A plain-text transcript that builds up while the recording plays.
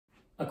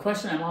A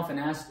question I'm often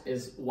asked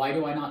is, why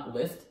do I not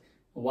lift?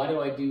 Why do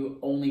I do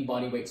only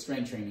bodyweight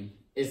strength training?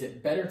 Is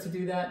it better to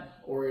do that,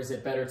 or is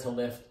it better to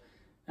lift?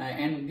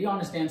 And the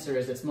honest answer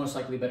is it's most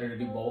likely better to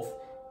do both.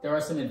 There are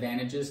some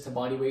advantages to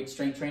bodyweight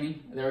strength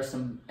training. There are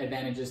some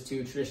advantages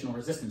to traditional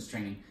resistance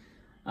training.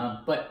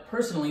 But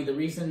personally, the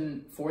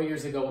reason 4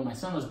 years ago when my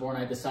son was born,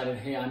 I decided,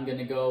 hey, I'm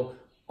gonna go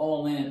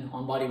all in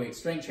on bodyweight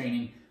strength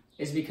training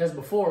is because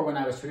before, when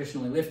I was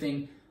traditionally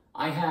lifting,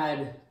 I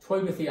had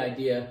toyed with the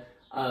idea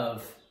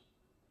of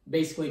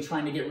basically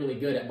trying to get really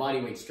good at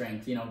bodyweight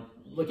strength, you know,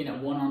 looking at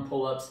one-arm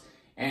pull-ups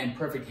and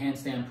perfect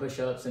handstand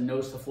push-ups and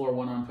nose-to-floor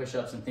one-arm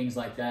push-ups and things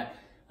like that.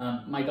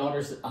 My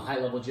daughter's a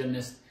high-level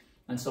gymnast,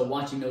 and so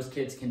watching those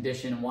kids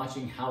condition and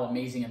watching how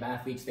amazing of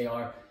athletes they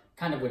are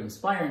kind of would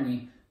inspire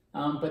me.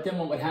 But then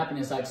what would happen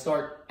is I'd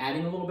start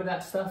adding a little bit of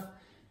that stuff,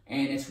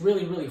 and it's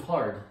really, really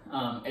hard.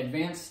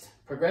 Advanced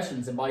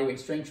progressions in bodyweight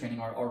strength training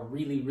are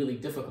really, really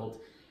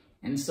difficult.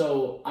 And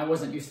so I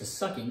wasn't used to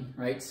sucking,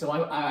 right? So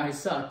I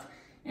sucked,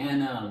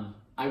 and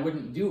I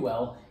wouldn't do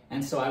well.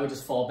 And so I would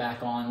just fall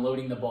back on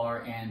loading the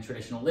bar and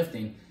traditional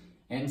lifting.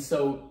 And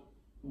so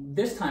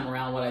this time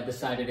around, what I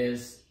decided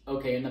is,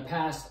 okay, in the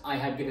past, I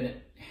had given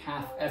it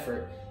half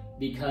effort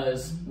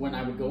because when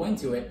I would go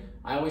into it,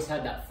 I always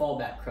had that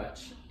fallback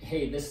crutch.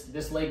 Hey,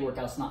 this leg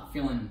workout's not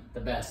feeling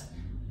the best.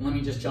 Let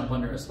me just jump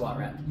under a squat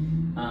rack,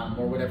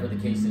 or whatever the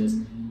case is.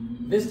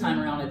 This time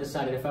around, I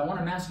decided if I want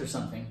to master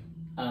something,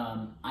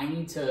 I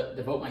need to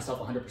devote myself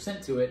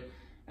 100% to it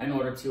in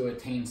order to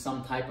attain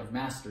some type of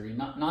mastery.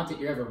 Not that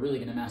you're ever really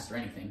going to master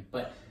anything,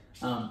 but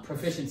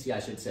proficiency, I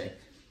should say.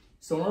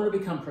 So in order to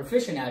become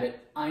proficient at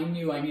it, I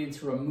knew I needed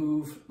to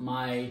remove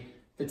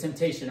the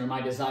temptation or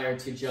my desire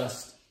to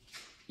just,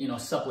 you know,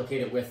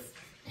 supplicate it with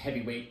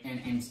heavy weight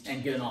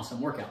and get an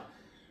awesome workout.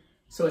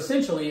 So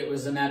essentially it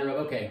was a matter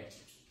of, okay,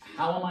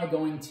 how am I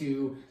going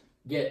to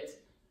get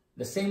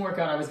the same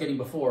workout I was getting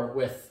before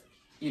with,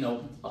 you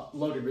know,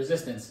 loaded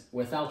resistance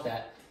without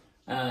that?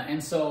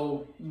 And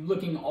so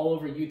looking all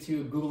over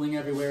YouTube, Googling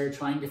everywhere,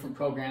 trying different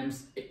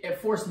programs, it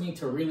forced me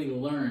to really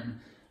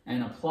learn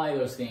and apply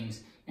those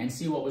things and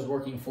see what was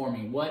working for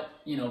me.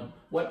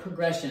 What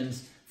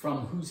progressions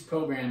from whose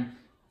program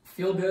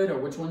feel good, or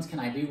which ones can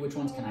I do, which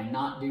ones can I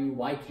not do,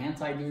 why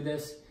can't I do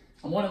this?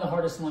 And one of the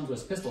hardest ones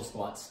was pistol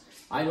squats.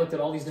 I looked at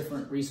all these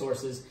different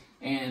resources,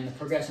 and the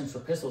progressions for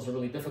pistols were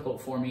really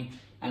difficult for me,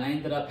 and I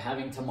ended up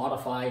having to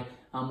modify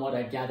what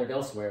I'd gathered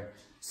elsewhere.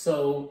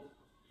 So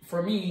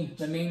for me,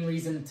 the main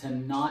reason to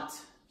not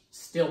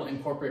still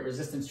incorporate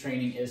resistance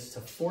training is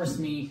to force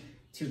me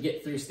to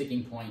get through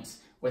sticking points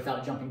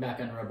without jumping back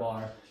under a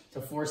bar,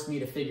 to force me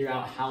to figure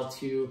out how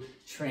to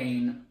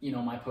train, you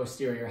know, my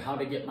posterior, how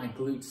to get my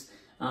glutes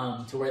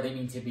to where they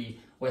need to be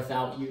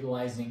without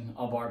utilizing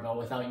a barbell,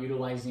 without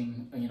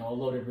utilizing, you know, a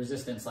loaded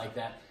resistance like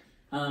that.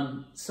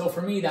 So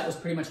for me, that was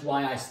pretty much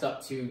why I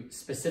stuck to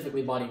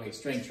specifically bodyweight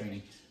strength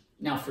training.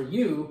 Now for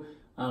you,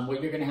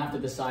 what you're gonna have to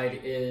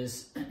decide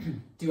is,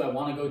 do I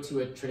wanna go to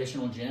a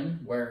traditional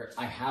gym where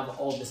I have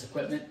all this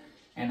equipment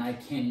and I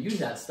can use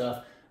that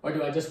stuff, or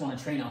do I just wanna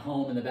train at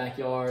home in the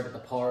backyard, at the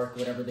park,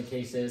 whatever the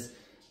case is?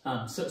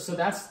 So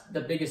that's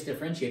the biggest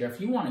differentiator.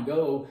 If you wanna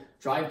go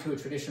drive to a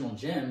traditional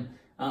gym,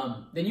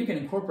 then you can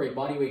incorporate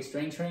bodyweight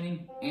strength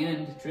training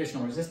and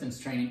traditional resistance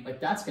training. Like,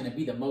 that's gonna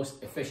be the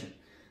most efficient.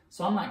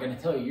 So I'm not gonna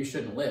tell you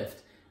shouldn't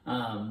lift.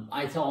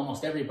 I tell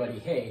almost everybody,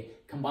 hey,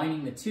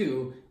 combining the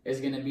two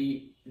is gonna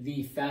be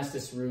the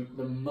fastest route,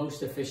 the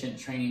most efficient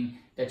training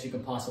that you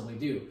can possibly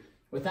do.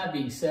 With that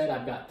being said,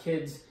 I've got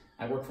kids,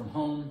 I work from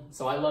home,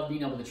 so I love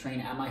being able to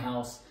train at my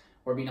house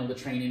or being able to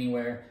train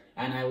anywhere.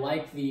 And I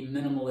like the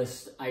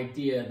minimalist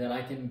idea that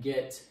I can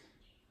get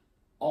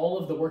all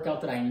of the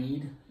workout that I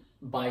need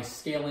by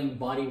scaling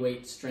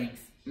bodyweight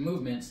strength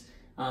movements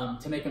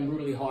to make them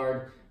brutally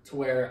hard, to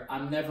where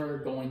I'm never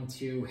going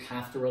to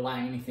have to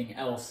rely on anything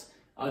else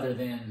other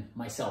than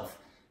myself.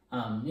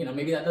 You know,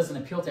 maybe that doesn't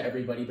appeal to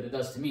everybody, but it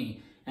does to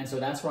me. And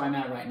so that's where I'm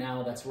at right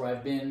now. That's where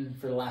I've been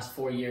for the last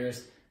 4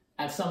 years.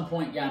 At some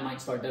point, yeah, I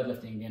might start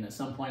deadlifting again. At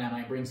some point, I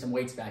might bring some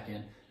weights back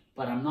in.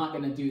 But I'm not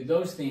going to do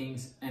those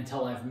things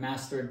until I've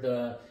mastered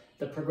the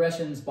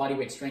progressions,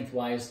 bodyweight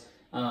strength-wise,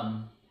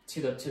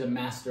 to the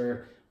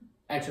master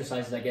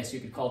exercises, I guess you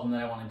could call them,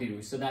 that I want to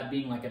do. So that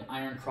being like an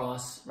iron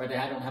cross, right?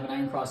 I don't have an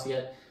iron cross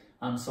yet,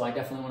 so I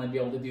definitely want to be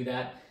able to do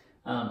that.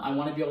 I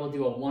want to be able to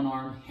do a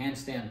one-arm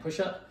handstand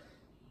push-up.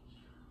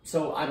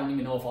 So I don't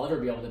even know if I'll ever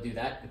be able to do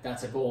that, but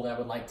that's a goal that I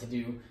would like to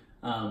do.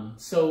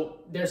 So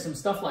there's some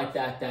stuff like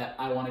that that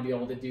I want to be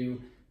able to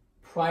do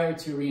prior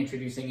to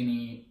reintroducing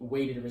any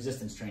weighted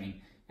resistance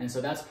training. And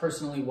so that's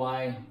personally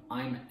why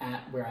I'm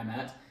at where I'm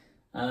at.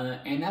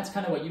 And that's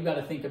kind of what you got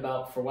to think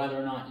about for whether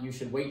or not you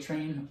should weight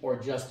train or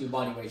just do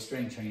bodyweight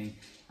strength training.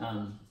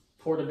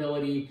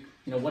 Portability,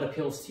 you know, what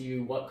appeals to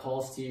you, what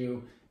calls to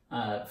you.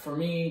 For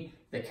me,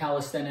 the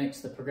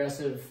calisthenics, the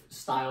progressive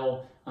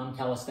style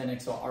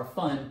calisthenics are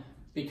fun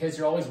because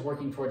you're always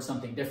working towards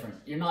something different.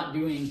 You're not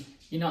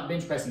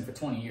bench pressing for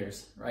 20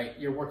 years, right?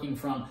 You're working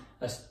from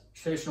a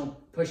traditional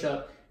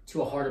push-up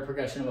to a harder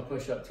progression of a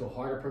push-up, to a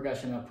harder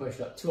progression of a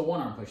push-up, to a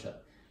one-arm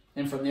push-up.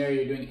 And from there,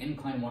 you're doing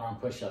incline one-arm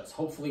push-ups,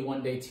 hopefully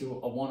one day to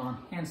a one-arm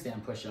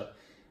handstand push-up.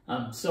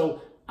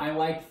 So I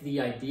like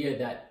the idea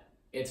that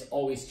it's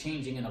always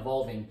changing and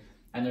evolving,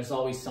 and there's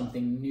always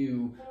something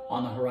new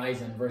on the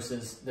horizon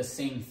versus the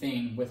same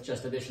thing with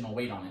just additional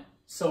weight on it.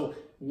 So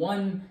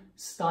one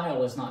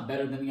style is not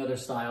better than the other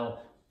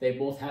style. They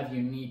both have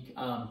unique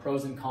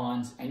pros and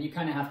cons, and you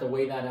kind of have to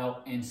weigh that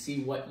out and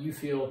see what you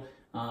feel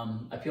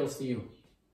appeals to you.